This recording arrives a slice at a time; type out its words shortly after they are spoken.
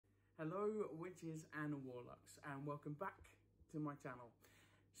Hello witches and warlocks, and welcome back to my channel.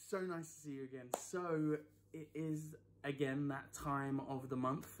 So nice to see you again. So it is again that time of the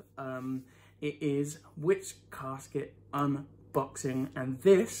month. It is witch casket unboxing, and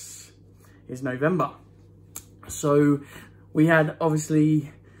this is November. So we had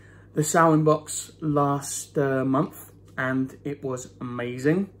obviously the Samhain box last month, and it was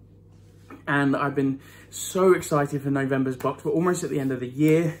amazing. And I've been so excited for November's box. We're almost at the end of the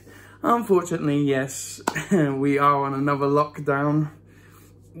year. Unfortunately, yes, we are on another lockdown.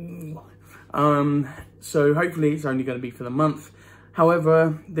 So hopefully it's only going to be for the month.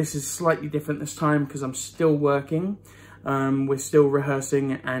 However, this is slightly different this time because I'm still working. We're still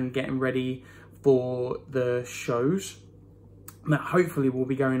rehearsing and getting ready for the shows that hopefully will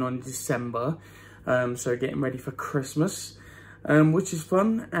be going on in December. So getting ready for Christmas, which is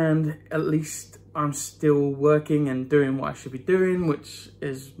fun, and at least I'm still working and doing what I should be doing, which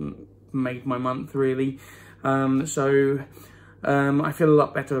is made my month really. I feel a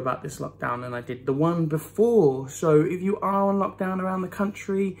lot better about this lockdown than I did the one before. So if you are on lockdown around the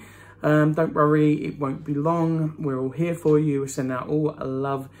country, don't worry, it won't be long. We're all here for you. We're sending out all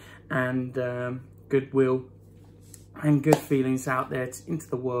love and goodwill and good feelings out there into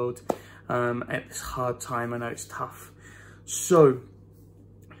the world at this hard time. I know it's tough. So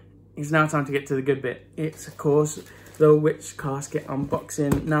it's now time to get to the good bit. It's, of course, the witch casket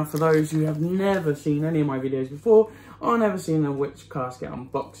unboxing. Now, for those who have never seen any of my videos before, or never seen a witch casket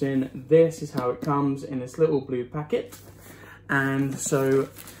unboxing, this is how it comes in this little blue packet. And so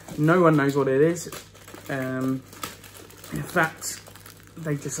no one knows what it is. In fact,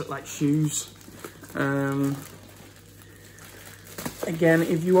 they just look like shoes. Again,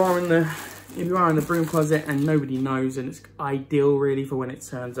 if you are in the broom closet and nobody knows, and it's ideal really for when it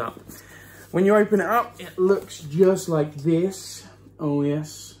turns up. When you open it up, it looks just like this. Oh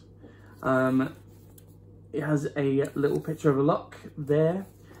yes. It has a little picture of a lock there.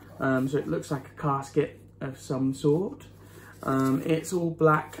 So it looks like a casket of some sort. It's all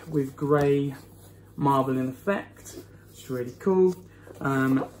black with grey marbling effect. It's really cool.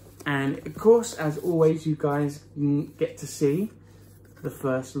 And of course, as always, you guys get to see the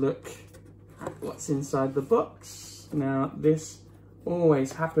first look at what's inside the box. Now, this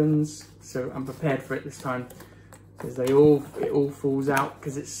always happens, so I'm prepared for it this time because it all falls out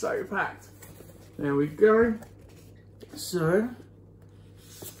because it's so packed. There we go. So,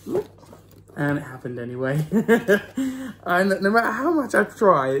 and it happened anyway. And no matter how much I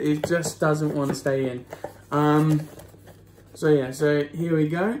try, it just doesn't want to stay in. So yeah, so here we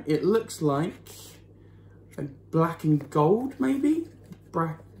go. It looks like a black and gold, maybe?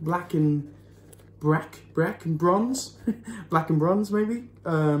 Black and bronze. Black and bronze, maybe?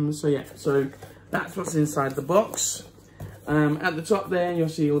 So yeah, so that's what's inside the box. At the top there, you'll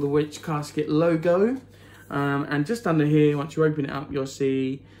see all the witch casket logo. And just under here, once you open it up, you'll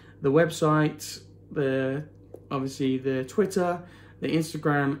see the website, obviously the Twitter, the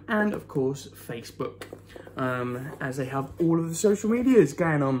Instagram, and of course, Facebook, as they have all of the social medias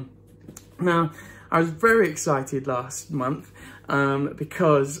going on. Now, I was very excited last month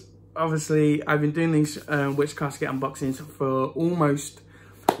because obviously I've been doing these witch casket unboxings for almost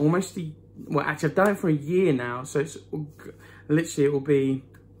well, actually I've done it for a year now, so it's literally, it will be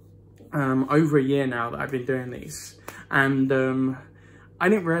over a year now that I've been doing these. And I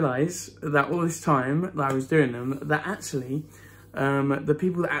didn't realize that all this time that I was doing them, that actually the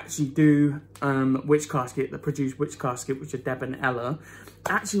people that actually do witch casket, that produce witch casket, which are Deb and Ella,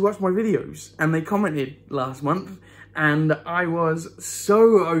 actually watch my videos, and they commented last month, and I was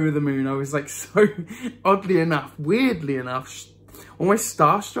so over the moon. I was like so, oddly enough, weirdly enough, almost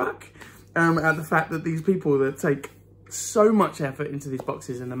starstruck at the fact that these people that take so much effort into these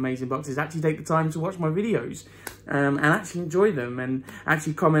boxes and amazing boxes actually take the time to watch my videos and actually enjoy them, and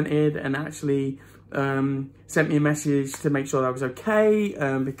actually commented and actually sent me a message to make sure that I was okay,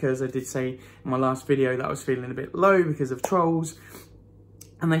 because I did say in my last video that I was feeling a bit low because of trolls.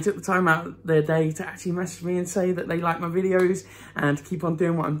 And they took the time out of their day to actually message me and say that they like my videos and to keep on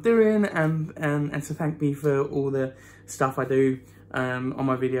doing what I'm doing, and to thank me for all the stuff I do on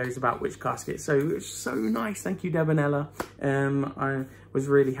my videos about witch caskets. So it was so nice. Thank you, Deb and Ella. I was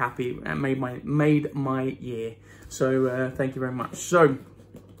really happy and made my year. So thank you very much. So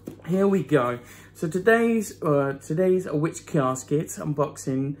here we go. So today's witch casket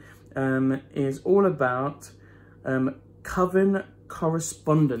unboxing is all about coven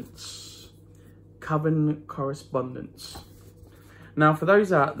correspondence. Coven correspondence. Now, for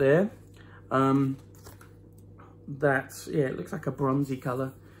those out there, yeah, it looks like a bronzy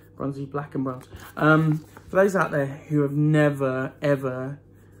colour, bronzy black and bronze. For those out there who have never ever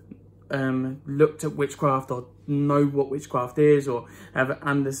looked at witchcraft or know what witchcraft is or have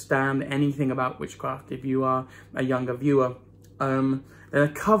understand anything about witchcraft, if you are a younger viewer, then a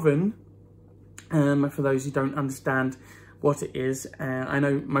coven, for those who don't understand what it is, I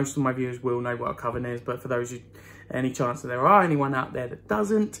know most of my viewers will know what a coven is, but for those who, any chance that there are anyone out there that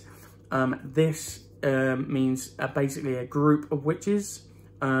doesn't, this means basically a group of witches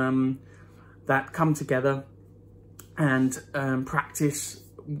that come together and practice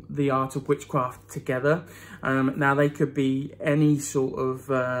the art of witchcraft together. Now they could be any sort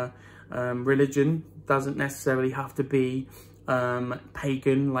of religion, doesn't necessarily have to be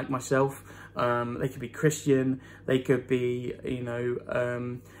pagan like myself. They could be Christian, they could be, you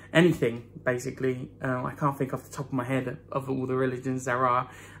know, anything basically. I can't think off the top of my head of all the religions there are,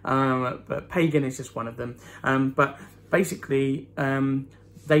 but pagan is just one of them. But basically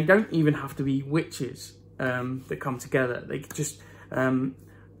they don't even have to be witches that come together. They could just,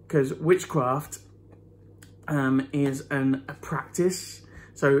 because witchcraft is a practice,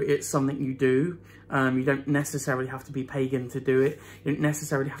 so it's something you do. You don't necessarily have to be pagan to do it. You don't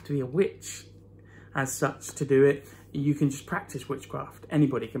necessarily have to be a witch as such to do it. You can just practice witchcraft.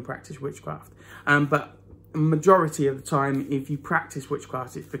 Anybody can practice witchcraft. But majority of the time, if you practice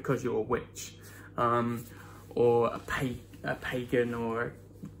witchcraft, it's because you're a witch, or a pagan, or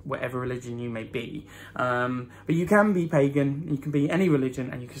whatever religion you may be. But you can be pagan, you can be any religion,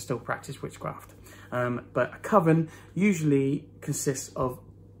 and you can still practice witchcraft. But a coven usually consists of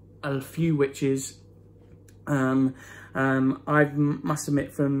a few witches. I must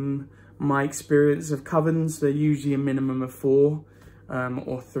admit, from my experience of covens, they're usually a minimum of 4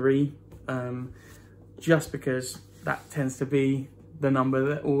 or 3, just because that tends to be the number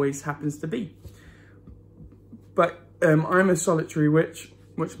that always happens to be. But I'm a solitary witch,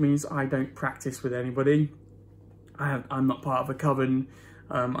 which means I don't practice with anybody. I'm not part of a coven,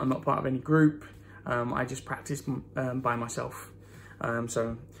 I'm not part of any group, I just practice by myself.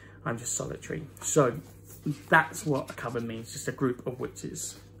 So I'm just solitary. So that's what a coven means, just a group of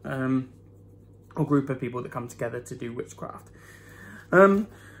witches, or group of people that come together to do witchcraft.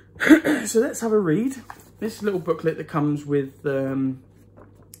 So let's have a read. This little booklet that comes with the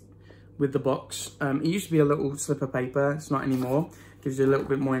box. It used to be a little slip of paper, it's not anymore. Gives you a little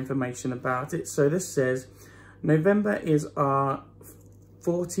bit more information about it. So this says, November is our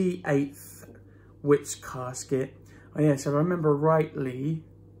 48th witch casket. Oh yes, if I remember rightly,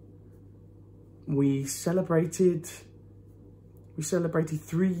 we celebrated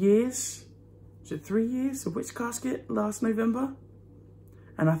 3 years. Was it 3 years of witch casket last November?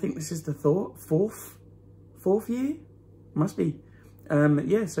 And I think this is the fourth year? Must be.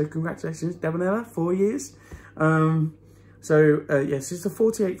 Yeah, so congratulations, Debonella, 4 years. Yes, it's the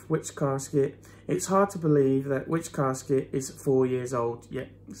 48th witch casket. It's hard to believe that witch casket is 4 years old. Yeah,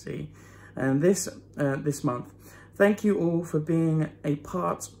 see. And this month, thank you all for being a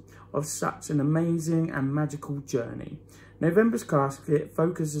part of such an amazing and magical journey. November's casket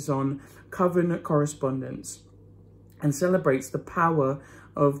focuses on coven correspondence and celebrates the power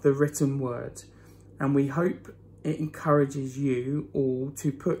of the written word. And we hope it encourages you all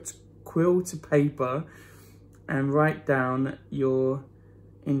to put quill to paper and write down your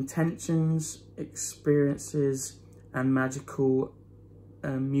intentions, experiences, and magical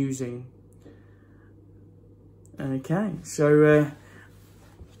musing. Okay, so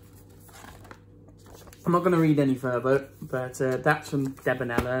I'm not going to read any further, but that's from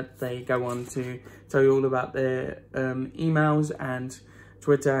Debonella. They go on to tell you all about their emails and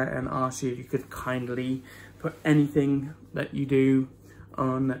Twitter, and ask you if you could kindly put anything that you do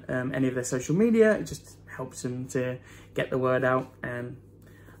on any of their social media. It just helps them to get the word out. And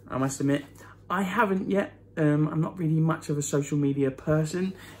I must admit, I haven't yet. I'm not really much of a social media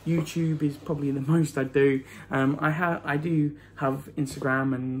person. YouTube is probably the most I do. I do have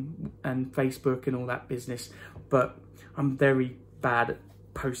Instagram and Facebook and all that business, but I'm very bad at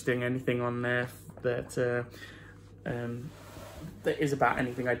posting anything on there that is about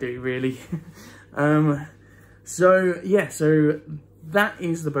anything I do, really. So yeah, so that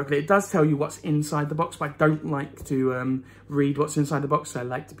is the booklet. It does tell you what's inside the box, but I don't like to read what's inside the box. So I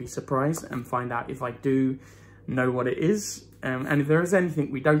like to be surprised and find out if I do know what it is. And if there is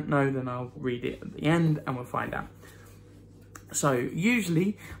anything we don't know, then I'll read it at the end and we'll find out. So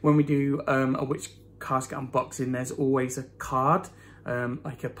usually when we do a witch casket unboxing, there's always a card,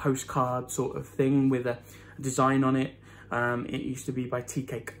 like a postcard sort of thing with a design on it. It used to be by Tea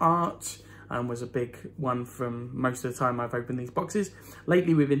Cake Art. Was a big one from most of the time I've opened these boxes.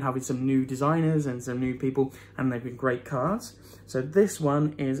 Lately we've been having some new designers and some new people, and they've been great cards. So this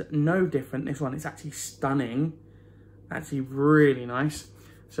one is no different. This one is actually stunning, actually really nice.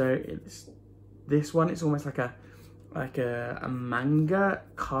 So this one, it's almost like a manga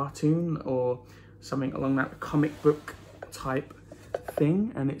cartoon or something along that comic book type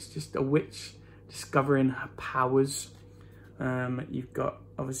thing, and it's just a witch discovering her powers. You've got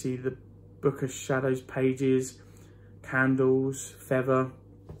obviously the Book of Shadows pages, candles, feather.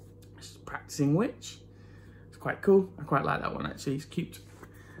 It's practicing witch. It's quite cool. I quite like that one actually. It's cute.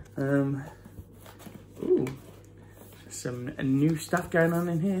 Ooh, some new stuff going on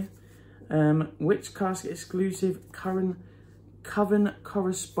in here. Witch casket exclusive Coven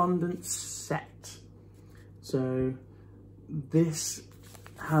correspondence set. So this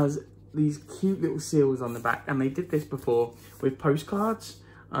has these cute little seals on the back, and they did this before with postcards.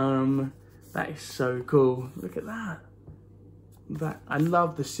 That is so cool. Look at that. I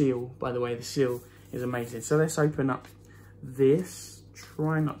love the seal, by the way. The seal is amazing. So let's open up this.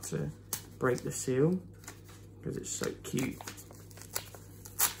 Try not to break the seal because it's so cute.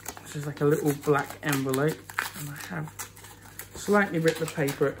 This is like a little black envelope, and I have slightly ripped the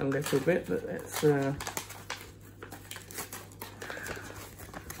paper a little bit, but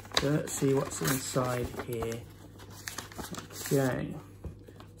let's see what's inside here. Okay,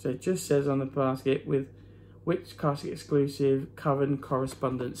 so it just says on the basket, with Witch Casket exclusive Coven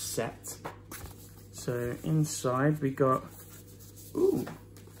correspondence set. So inside we got, ooh,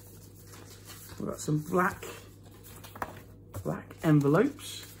 we've got some black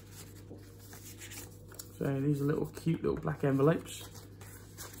envelopes. So these are little cute little black envelopes.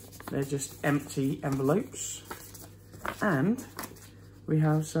 They're just empty envelopes. And we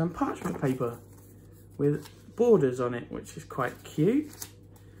have some parchment paper with borders on it, which is quite cute.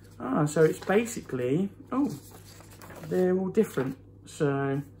 So it's basically, they're all different.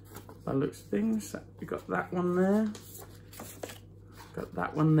 So by the looks of things, we've got that one there, got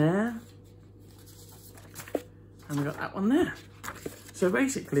that one there, and we got that one there. So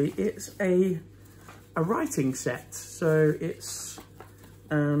basically it's a writing set. So it's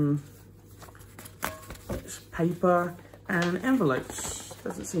paper and envelopes.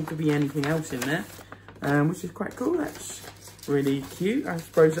 Doesn't seem to be anything else in there, which is quite cool. That's really cute. I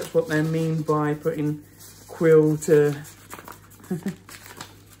suppose that's what they mean by putting quill to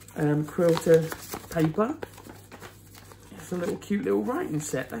paper. It's a little cute little writing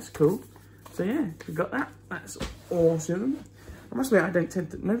set. That's cool. So yeah, we got that. That's awesome. I must admit, I don't tend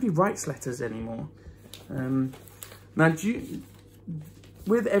to, nobody writes letters anymore. Now,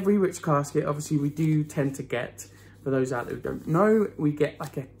 with every witch casket, obviously we do tend to get, for those out there who don't know, we get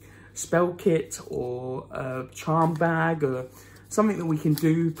like a spell kit or a charm bag or something that we can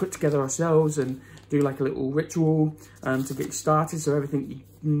put together ourselves and do like a little ritual to get you started. So everything you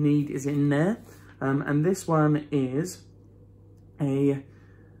need is in there. And this one is a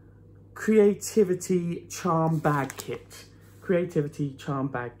creativity charm bag kit. Creativity charm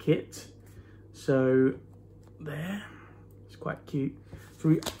bag kit. So there, it's quite cute.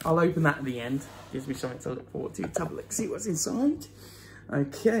 So I'll open that at the end. Gives me something to look forward to. Let's have a look, see what's inside.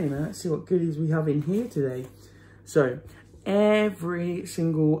 Okay, now let's see what goodies we have in here today. So every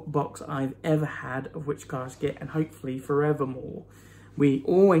single box I've ever had of Witch Casket, and hopefully forevermore, we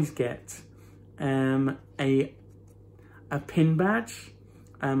always get a pin badge.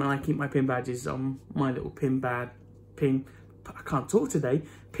 And I keep my pin badges on my little pin badge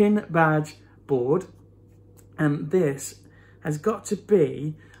board. And this has got to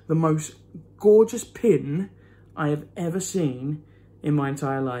be the most gorgeous pin I have ever seen in my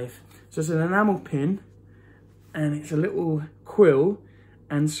entire life. So it's an enamel pin, and it's a little quill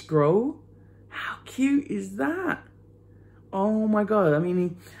and scroll. How cute is that? Oh my God. I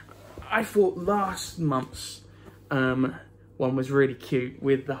mean, I thought last month's one was really cute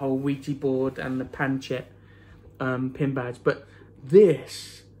with the whole Ouija board and the panchet pin badge, but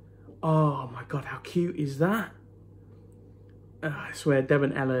this, oh my God, how cute is that? I swear Deb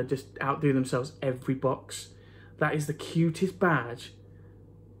and Ella just outdo themselves every box. That is the cutest badge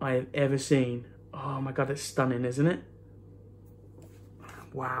I have ever seen. Oh my God, it's stunning, isn't it?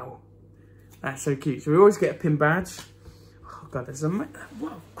 Wow, that's so cute. So we always get a pin badge. Oh God,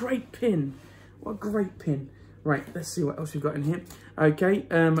 what a great pin. What a great pin. Right, let's see what else we've got in here. Okay,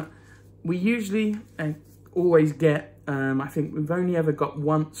 we usually always get, I think we've only ever got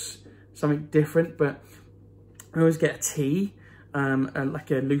once something different, but we always get a tea,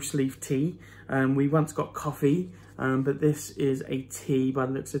 like a loose leaf tea. We once got coffee, but this is a tea by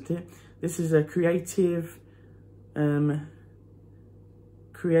the looks of it. This is a creative,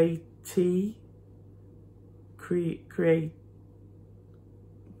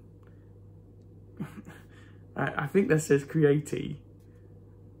 I think that says creative,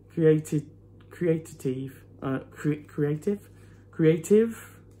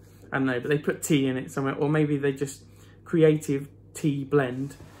 I don't know, but they put tea in it somewhere, or maybe they just creative tea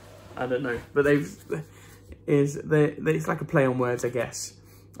blend. I don't know, but it's like a play on words, I guess.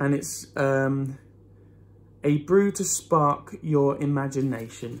 And it's a brew to spark your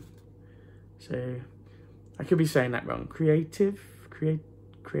imagination. So I could be saying that wrong. Creative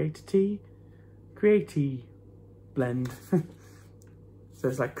blend. So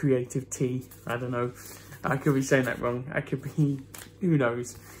it's like creative tea. I don't know. I could be saying that wrong. I could be, who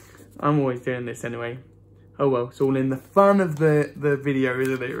knows. I'm always doing this anyway. Oh well, it's all in the fun of the video,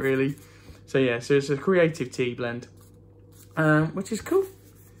 isn't it, really? So yeah, so it's a creative tea blend, which is cool.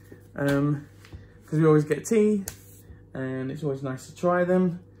 Because we always get tea, and it's always nice to try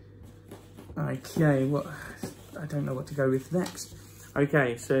them. Okay, well, I don't know what to go with next.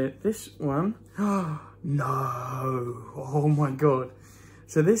 Okay, so this one, oh no, oh my god.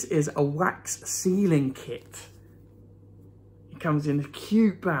 So this is a wax sealing kit. It comes in a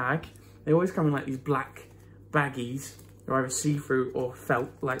cute bag. They always come in like these black baggies. They're either see-through or felt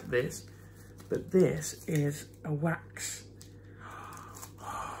like this. But this is a wax.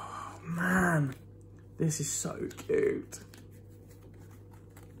 Oh man, this is so cute.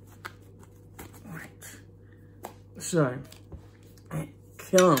 Right. So, it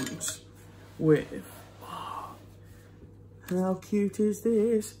comes with, oh, how cute is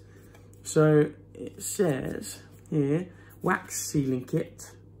this? So, it says here, wax sealing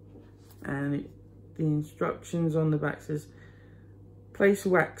kit. And the instructions on the back says, place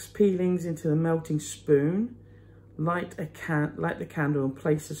wax peelings into the melting spoon, light the candle and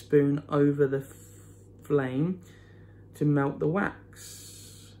place the spoon over the flame to melt the wax.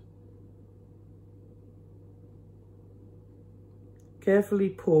 Carefully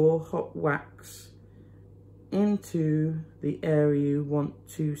pour hot wax into the area you want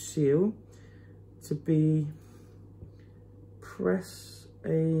to seal. To be, press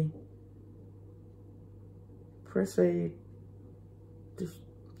a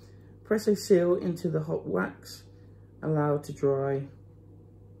seal into the hot wax, allow it to dry.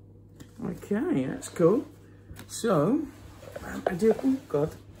 Okay, that's cool. So, I do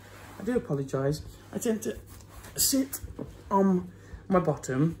apologise. I tend to sit on my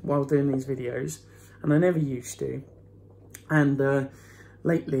bottom while doing these videos, and I never used to. And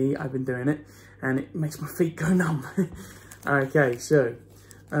lately I've been doing it, and it makes my feet go numb. Okay, so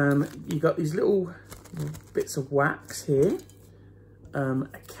you got these little bits of wax here, a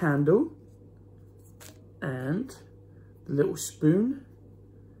candle, and the little spoon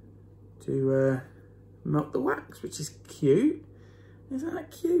to melt the wax, which is cute. Isn't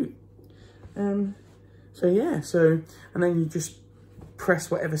that cute? So yeah, and then you just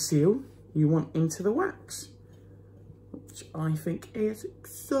press whatever seal you want into the wax, which I think is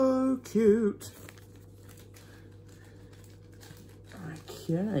so cute.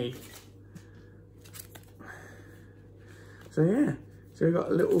 Okay. So yeah, so we've got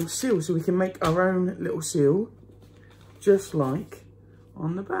a little seal, so we can make our own little seal, just like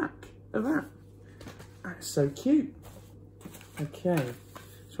on the back of that. That's so cute. Okay,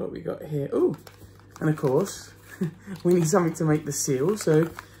 so what we got here? Oh, and of course, we need something to make the seal. So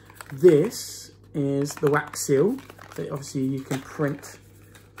this is the wax seal. So obviously you can print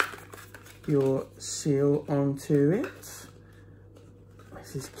your seal onto it.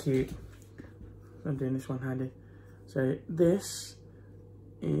 This is cute. I'm doing this one-handed. So this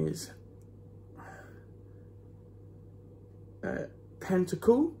is a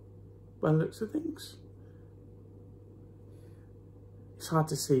pentacle by the looks of things. It's hard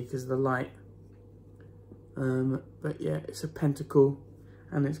to see because of the light. But yeah, it's a pentacle,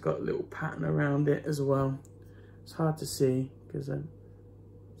 and it's got a little pattern around it as well. It's hard to see because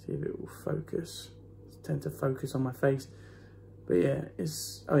see if it will focus. I tend to focus on my face. But yeah,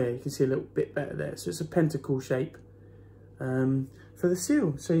 oh yeah, you can see a little bit better there. So it's a pentacle shape for the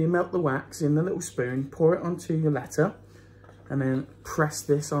seal. So you melt the wax in the little spoon, pour it onto your letter, and then press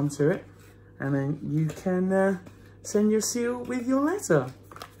this onto it. And then you can send your seal with your letter.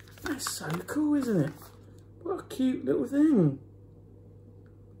 That's so cool, isn't it? What a cute little thing.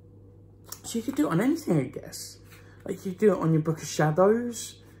 So you could do it on anything, I guess. Like you could do it on your book of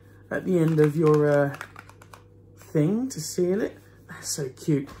shadows at the end of your thing to seal it. That's so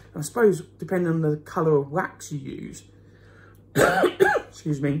cute. I suppose depending on the colour of wax you use,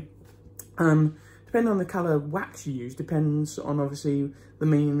 excuse me, depending on the colour of wax you use depends on obviously the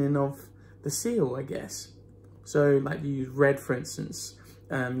meaning of the seal, I guess. So like you use red, for instance,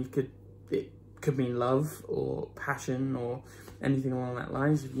 it could mean love or passion or anything along that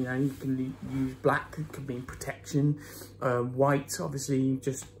lines. You know, you can use black, it could mean protection. White obviously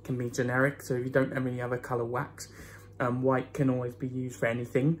just can be generic, so if you don't have any other colour wax. white can always be used for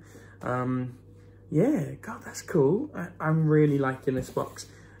anything. Yeah, God, that's cool. I'm really liking this box.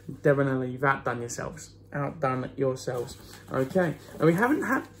 Deb and Ella, you've outdone yourselves. Outdone yourselves. Okay, and we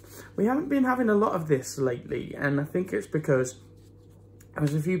haven't been having a lot of this lately, and I think it's because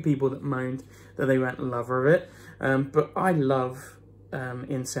there's a few people that moaned that they weren't a lover of it. But I love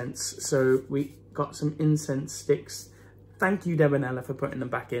incense, so we got some incense sticks. Thank you, Deb and Ella, for putting them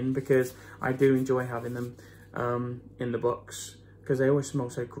back in, because I do enjoy having them in the box because they always smell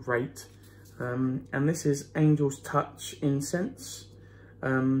so great. And this is Angel's Touch incense,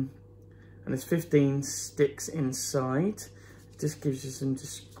 and there's 15 sticks inside. It just gives you some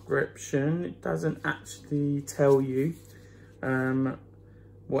description. It doesn't actually tell you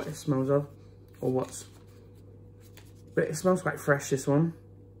what it smells of or what's, but it smells quite fresh, this one.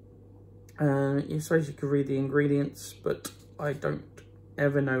 You suppose you could read the ingredients, but I don't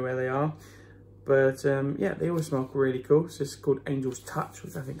ever know where they are. But yeah, they always smell really cool. So it's called Angel's Touch,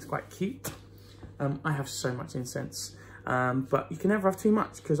 which I think is quite cute. I have so much incense, but you can never have too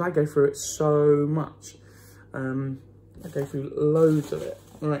much because I go through it so much. I go through loads of it.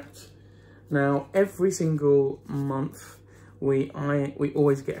 Right, now every single month we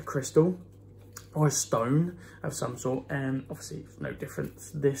always get a crystal or a stone of some sort, and obviously it's no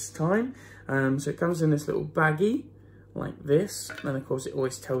difference this time. So it comes in this little baggie like this, and of course it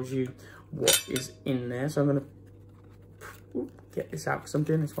always tells you what is in there. So I'm going to get this out because I'm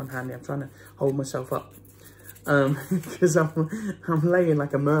doing this one handy. I'm trying to hold myself up because I'm laying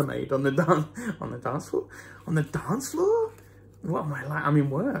like a mermaid on the dance floor. What am I like? I'm in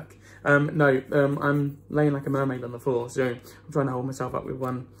work. No, I'm laying like a mermaid on the floor, so I'm trying to hold myself up with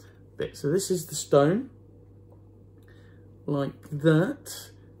one bit. So this is the stone, like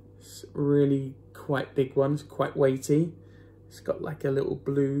that. It's really quite big one. It's quite weighty. It's got like a little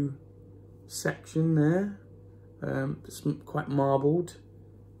blue section there. It's quite marbled.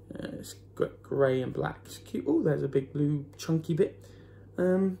 It's got grey and black. It's cute. Oh, there's a big blue chunky bit.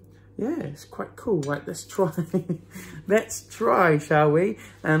 Yeah, it's quite cool. Right, let's try. Let's try, shall we?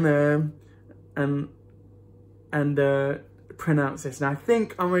 And pronounce this. Now I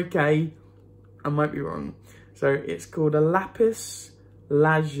think I'm okay. I might be wrong. So it's called a lapis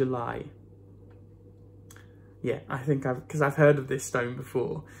lazuli. Yeah, I think because I've heard of this stone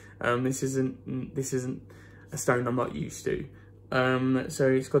before. This isn't a stone I'm not used to.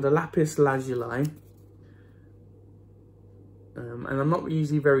 So it's called a lapis lazuli. And I'm not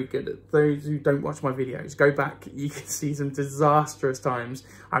usually very good at those who don't watch my videos. Go back, you can see some disastrous times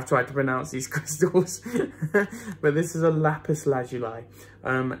I've tried to pronounce these crystals. But this is a lapis lazuli.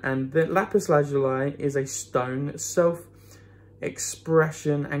 And the lapis lazuli is a stone,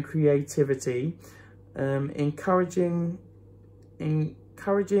 self-expression and creativity, encouraging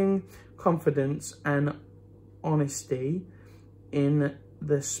confidence and honesty in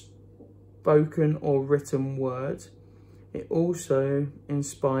the spoken or written word. It also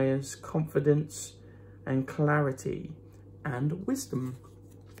inspires confidence and clarity and wisdom.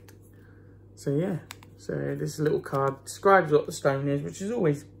 So yeah, so this little card describes what the stone is, which is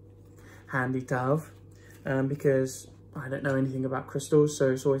always handy to have, because I don't know anything about crystals,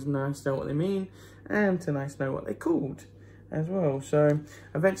 so it's always nice to know what they mean and to nice to know what they're called as well. So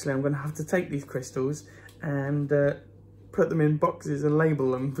eventually I'm going to have to take these crystals and put them in boxes and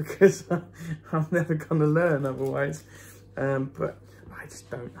label them, because I'm never going to learn otherwise. But I just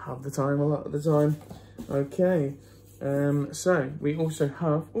don't have the time a lot of the time. Okay, so we also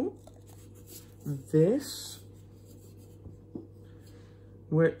have this,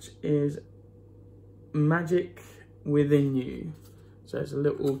 which is Magic Within You. So it's a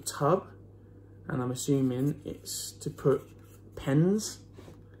little tub, and I'm assuming it's to put pens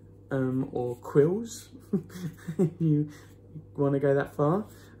or quills if you want to go that far.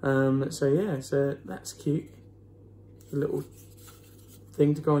 So yeah, so that's cute. A little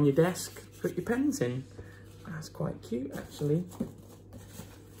thing to go on your desk, put your pens in. That's quite cute, actually.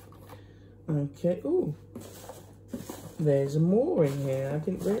 Okay, oh, there's more in here, I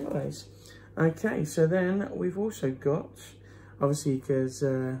didn't realise. Okay, so then we've also got, obviously, because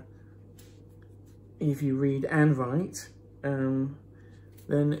if you read and write, then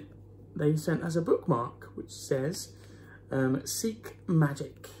they sent us a bookmark which says Seek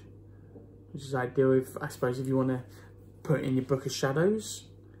Magic, which is ideal if, I suppose, if you want to put in your book of shadows,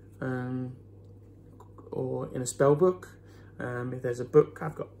 or in a spell book. If there's a book,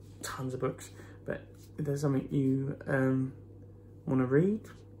 I've got tons of books, but if there's something you want to read,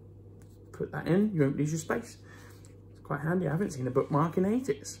 put that in. You won't lose your space. It's quite handy. I haven't seen a bookmark in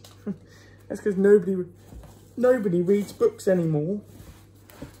ages. That's because nobody reads books anymore,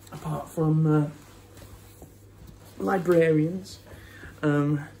 apart from librarians,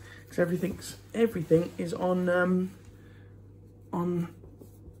 because everything is on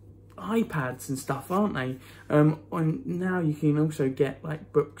iPads and stuff, aren't they? And now you can also get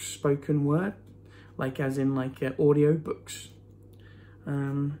like books spoken word, like as in like audio books.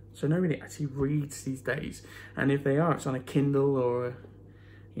 So nobody actually reads these days, and if they are, it's on a Kindle or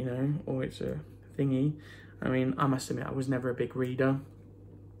you know, or it's a thingy. I mean, I must admit, I was never a big reader.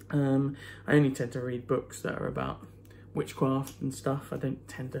 I only tend to read books that are about witchcraft and stuff. I don't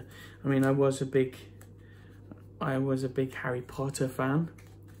tend to. I mean, I was a big Harry Potter fan.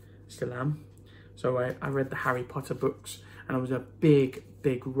 Still am. So I read the Harry Potter books, and I was a big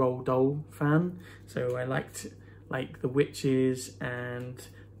Roald Dahl fan. So I liked like The Witches and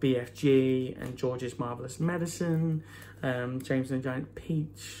BFG and George's Marvelous Medicine, James and the Giant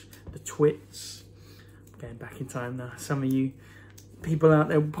Peach, The Twits. Going back in time now. Some of you people out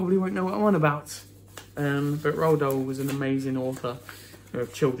there probably won't know what I'm on about. But Roald Dahl was an amazing author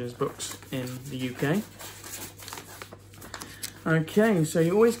of children's books in the UK. Okay, so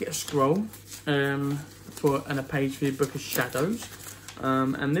you always get a scroll and a page for your Book of Shadows.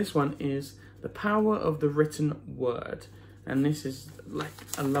 And this one is The Power of the Written Word. And this is like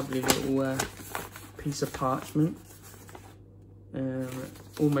a lovely little piece of parchment.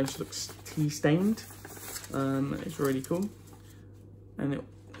 Almost looks tea stained. It's really cool. And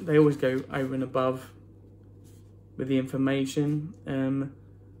they always go over and above with the information.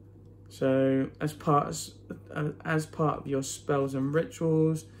 So as part of your spells and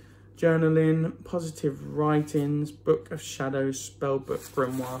rituals, journaling, positive writings, Book of Shadows, spell book,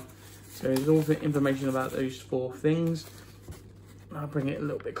 grimoire. So there's all the information about those 4 things. I'll bring it a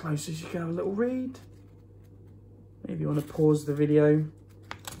little bit closer so you can have a little read. Maybe you want to pause the video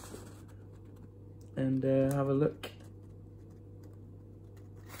and have a look.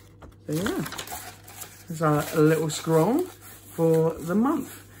 So yeah, there's a little scroll for the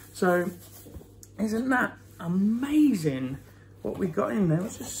month. So isn't that amazing what we got in there?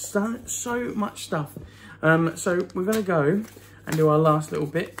 It's just so much stuff. So we're going to go and do our last little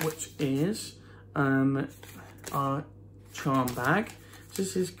bit, which is our charm bag. So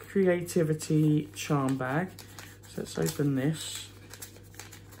this is Creativity Charm Bag. So let's open this.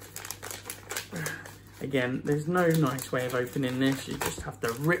 Again, there's no nice way of opening this. You just have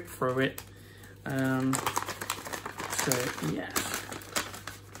to rip through it. So yeah.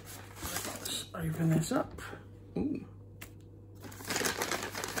 Open this up. Ooh.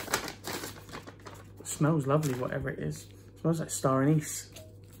 It smells lovely, whatever it is. It smells like star anise.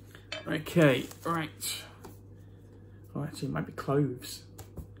 Okay, right. Oh, actually, it might be cloves.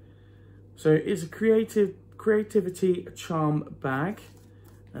 So it's a creativity charm bag.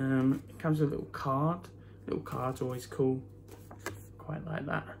 It comes with a little card. Little card's always cool. Quite like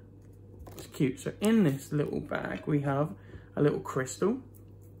that. It's cute. So in this little bag, we have a little crystal.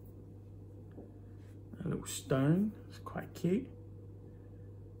 A little stone, it's quite cute.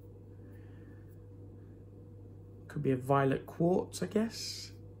 Could be a violet quartz, I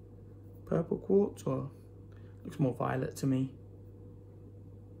guess. Purple quartz, or looks more violet to me.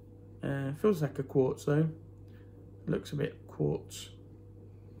 Feels like a quartz though. Looks a bit quartz.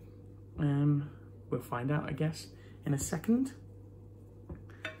 We'll find out, I guess, in a second.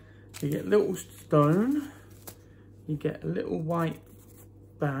 You get a little stone. You get a little white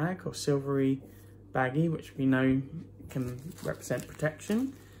bag or silvery baggie, which we know can represent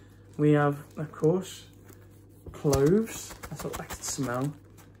protection. We have, of course, cloves. That's what I can smell.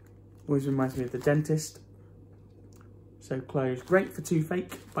 Always reminds me of the dentist. So cloves, great for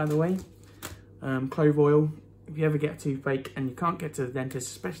toothache, by the way. Clove oil. If you ever get a toothache and you can't get to the dentist,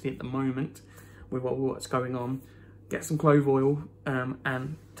 especially at the moment with what's going on, get some clove oil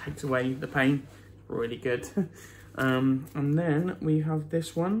and takes away the pain. Really good. And then we have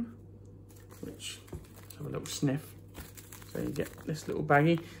this one, which have a little sniff. So you get this little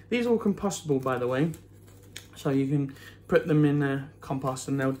baggie. These are all compostable, by the way. So you can put them in a compost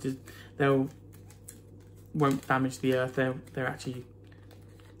and they'll won't damage the earth. They're actually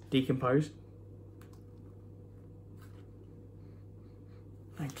decomposed.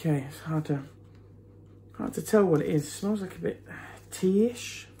 Okay, it's hard to tell what it is. It smells like a bit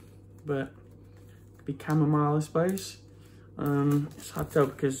tea-ish, but it could be chamomile, I suppose. It's hard to tell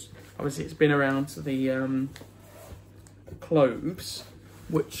because obviously it's been around to the cloves,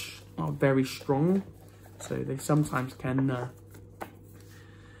 which are very strong, so they sometimes can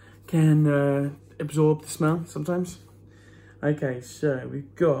absorb the smell sometimes. Okay, so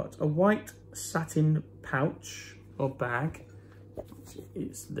we've got a white satin pouch or bag.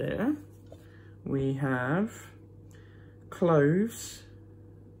 It's there. We have cloves,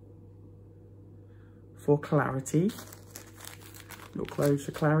 for clarity. Little cloves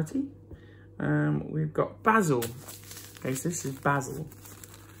for clarity. We've got basil. Okay, so this is basil.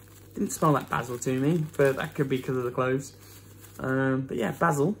 Didn't smell like basil to me, but that could be because of the cloves. But yeah,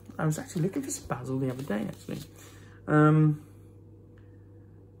 basil. I was actually looking for some basil the other day, actually. And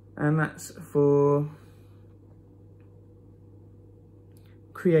that's for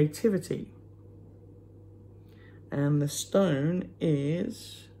creativity. And the stone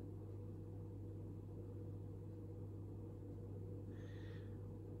is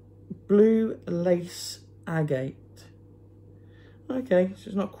blue lace agate. Okay, so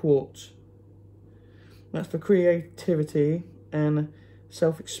it's not quartz. That's for creativity and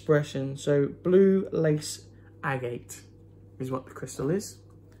self-expression. So blue lace agate is what the crystal is.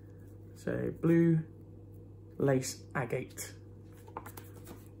 So blue lace agate.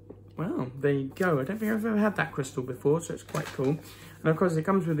 Well, there you go. I don't think I've ever had that crystal before, so it's quite cool. And of course it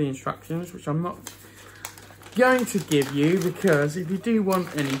comes with the instructions, which I'm not going to give you, because if you do want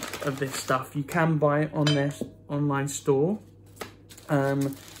any of this stuff, you can buy it on their online store.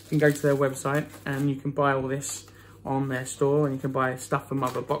 You can go to their website and you can buy all this on their store, and you can buy stuff from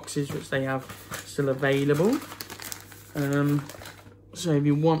other boxes which they have still available. So if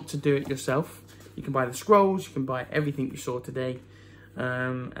you want to do it yourself, you can buy the scrolls, you can buy everything you saw today,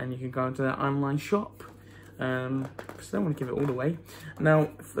 and you can go into their online shop. So I don't want to give it all away. Now,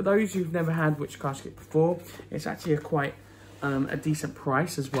 for those who've never had Witch Casket before, it's actually quite a decent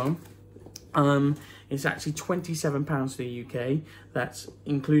price as well. It's actually £27 to the UK. That's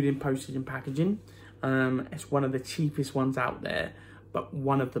including postage and packaging. It's one of the cheapest ones out there, but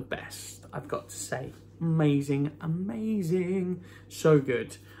one of the best, I've got to say. Amazing, amazing, so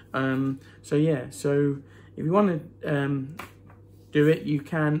good. So yeah, so if you want to do it, you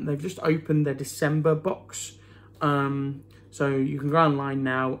can. They've just opened their December box, so you can go online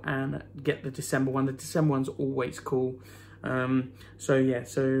now and get the December one. The December one's always cool. So yeah,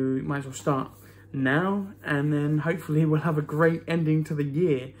 so you might as well start now, and then hopefully we'll have a great ending to the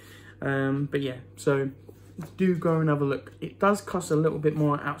year. But yeah, so do go and have a look. It does cost a little bit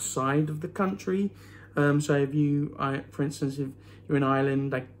more outside of the country. So if you, for instance, if you're in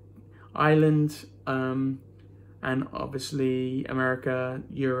Ireland, and obviously America,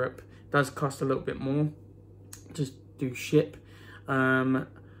 Europe, does cost a little bit more to do ship. But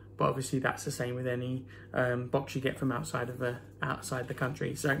obviously that's the same with any box you get from outside the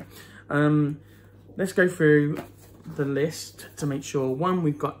country. So let's go through the list to make sure, one,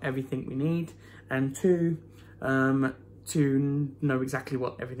 we've got everything we need, and two, to know exactly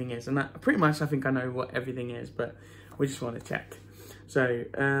what everything is. And that pretty much, I think I know what everything is, but we just want to check. So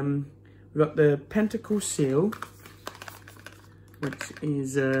we've got the pentacle seal, which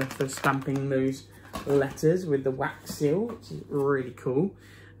is for stamping those letters with the wax seal, which is really cool.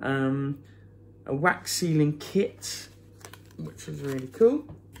 A wax sealing kit, which is really cool.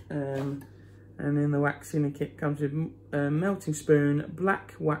 And then the wax sealing kit comes with a melting spoon,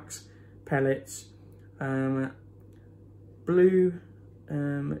 black wax pellets, blue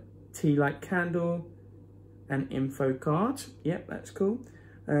tea light candle, and info card. Yep, that's cool.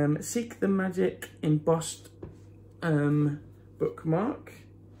 Seek the Magic embossed bookmark,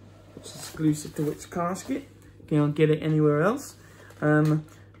 which is exclusive to Witch Casket. You can't get it anywhere else.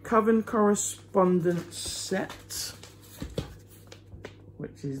 Coven correspondence set,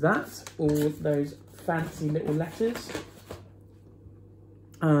 which is that, all those fancy little letters.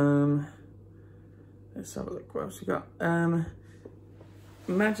 Let's have a look what else we got.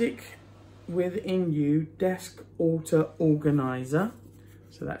 Magic Within You desk altar organizer.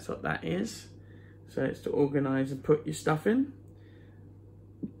 So that's what that is. So it's to organize and put your stuff in.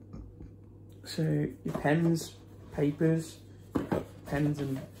 So your pens, papers, pens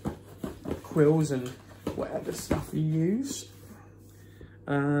and quills and whatever stuff you use.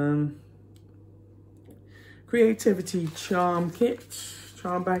 Creativity charm kit,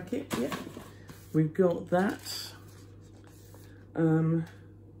 charm bag kit, yeah. We've got that.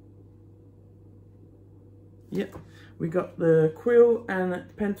 Yep, we got the quill and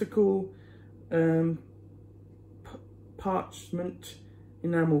pentacle parchment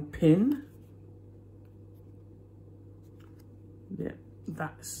enamel pin. Yeah,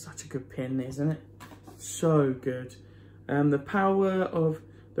 that's such a good pin, isn't it? So good. The power of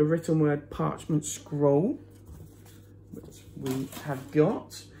the written word parchment scroll, which we have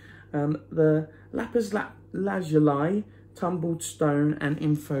got. The lapis lazuli tumbled stone and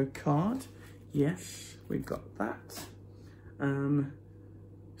info card. Yes, we've got that.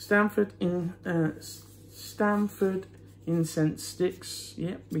 Stanford incense sticks.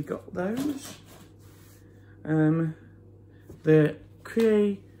 Yep, we got those. The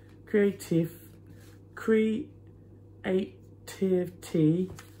creative creativity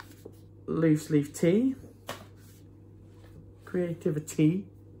loose leaf tea. Creativity.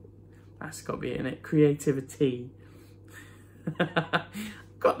 That's got to be in it. Creativity.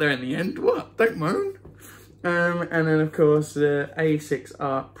 Got there in the end. What? Don't moan. And then of course the A6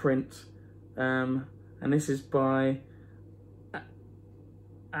 art print. And this is by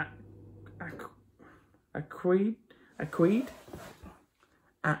Aquidine.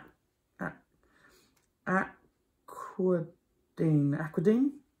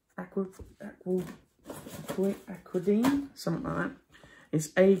 Aquidine, something like that. It's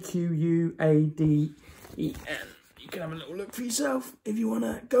Aquadene. You can have a little look for yourself if you want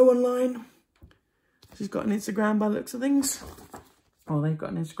to go online. She's got an Instagram by the looks of things. Oh, they've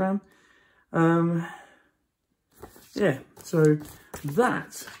got an Instagram. Yeah, so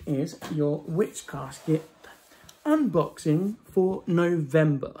that is your witch casket unboxing for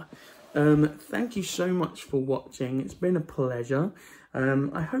November. Thank you so much for watching. It's been a pleasure.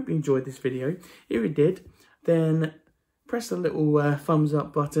 I hope you enjoyed this video. If you did, then press the little thumbs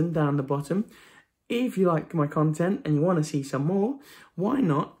up button down the bottom. If you like my content and you want to see some more, why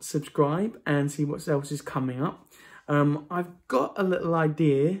not subscribe and see what else is coming up. I've got a little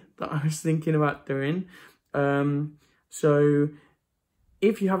idea that I was thinking about doing. So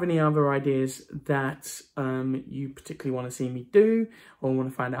if you have any other ideas that you particularly want to see me do, or want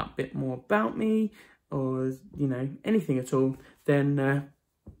to find out a bit more about me, or, you know, anything at all, then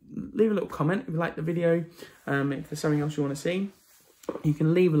leave a little comment if you like the video. If there's something else you want to see, you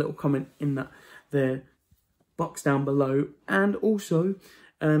can leave a little comment in the box down below. And also,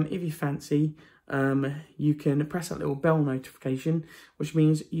 if you fancy, you can press that little bell notification, which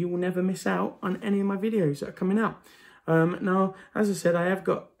means you will never miss out on any of my videos that are coming out. Now, as I said, I have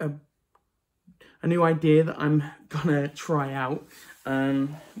got a new idea that I'm gonna try out,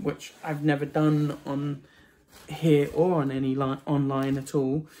 which I've never done on here or on any online at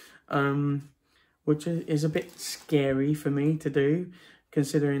all, which is a bit scary for me to do,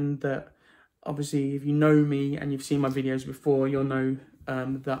 considering that obviously if you know me and you've seen my videos before, you'll know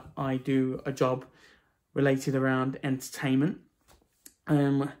that I do a job related around entertainment,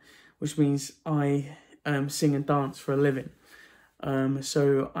 which means I sing and dance for a living.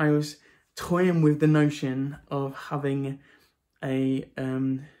 So I was toying with the notion of having a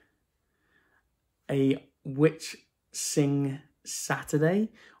witch sing Saturday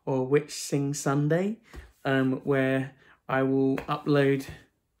or witch sing Sunday, where I will upload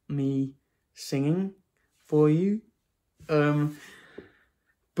me singing for you.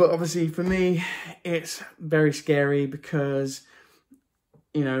 But obviously for me, it's very scary because,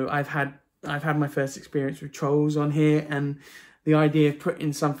 you know, I've had my first experience with trolls on here, and the idea of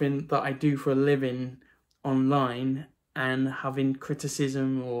putting something that I do for a living online and having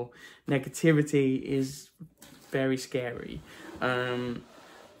criticism or negativity is very scary,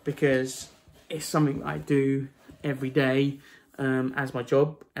 because it's something I do every day as my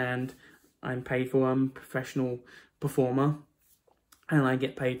job, and I'm paid for. I'm a professional performer and I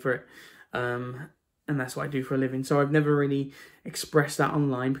get paid for it, and that's what I do for a living. So I've never really expressed that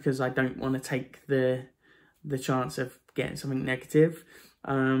online because I don't want to take the chance of getting something negative.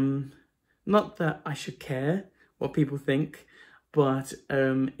 Not that I should care what people think, but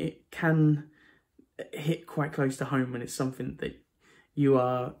it can hit quite close to home when it's something that you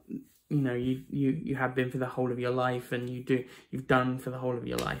are, you know, you have been for the whole of your life, and you've done for the whole of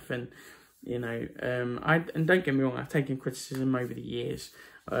your life. And you know, and don't get me wrong, I've taken criticism over the years.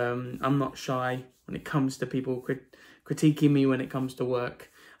 I'm not shy when it comes to people critiquing me when it comes to work.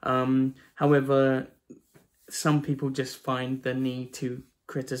 However, some people just find the need to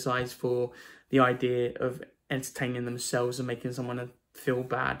criticize for the idea of entertaining themselves and making someone feel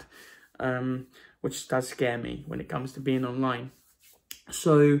bad, which does scare me when it comes to being online.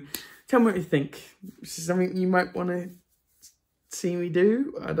 So tell me what you think. Is this something you might want to see me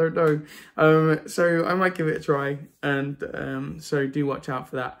do? I don't know. So I might give it a try, and so do watch out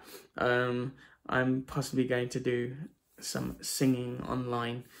for that. I'm possibly going to do some singing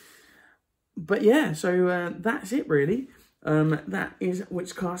online. But yeah, so that's it really. That is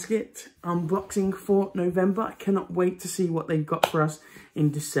Witch Casket unboxing for November. I cannot wait to see what they've got for us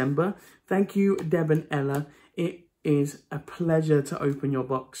in December. Thank you, Deb and Ella. It is a pleasure to open your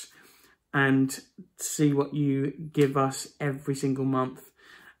box and see what you give us every single month.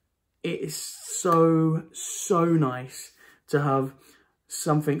 It is so nice to have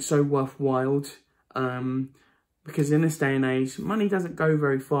something so worthwhile, because in this day and age, money doesn't go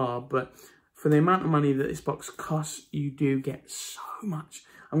very far, but for the amount of money that this box costs, you do get so much.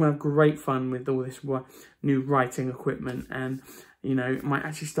 I'm going to have great fun with all this new writing equipment, and, you know, might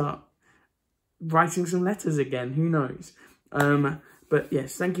actually start writing some letters again. Who knows? But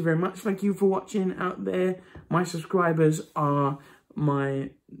yes, thank you very much. Thank you for watching out there. My subscribers are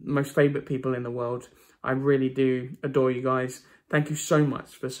my most favourite people in the world. I really do adore you guys. Thank you so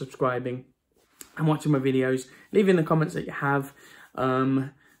much for subscribing and watching my videos. Leave in the comments that you have.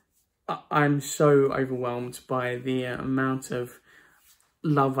 I'm so overwhelmed by the amount of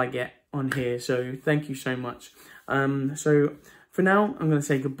love I get on here. So thank you so much. So for now, I'm going to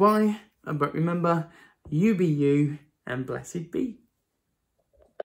say goodbye. But remember, you be you and blessed be.